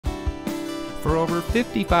For over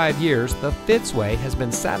 55 years, the Fitzway has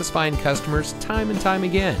been satisfying customers time and time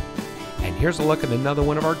again. And here's a look at another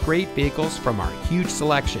one of our great vehicles from our huge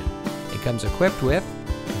selection. It comes equipped with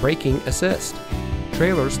braking assist,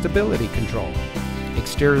 trailer stability control,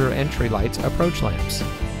 exterior entry lights approach lamps,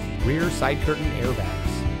 rear side curtain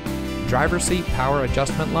airbags, driver's seat power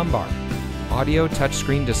adjustment lumbar, audio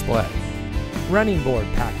touchscreen display, running board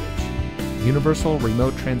package, universal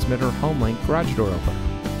remote transmitter HomeLink garage door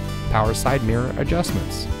opener, power side mirror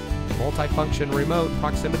adjustments, multifunction remote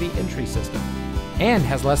proximity entry system, and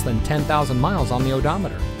has less than 10,000 miles on the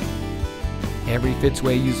odometer. Every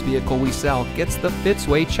Fitzway used vehicle we sell gets the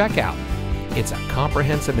Fitzway checkout. It's a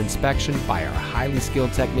comprehensive inspection by our highly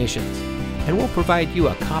skilled technicians, and we'll provide you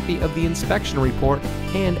a copy of the inspection report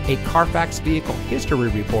and a Carfax vehicle history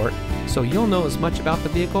report so you'll know as much about the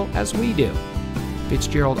vehicle as we do.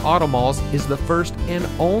 Fitzgerald Auto Malls is the first and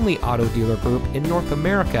only auto dealer group in North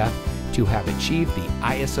America to have achieved the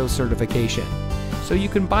ISO certification, so you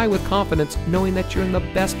can buy with confidence knowing that you're in the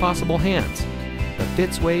best possible hands. The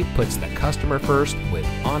Fitzway puts the customer first with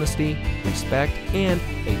honesty, respect, and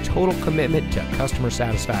a total commitment to customer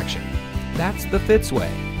satisfaction. That's the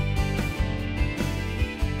Fitzway.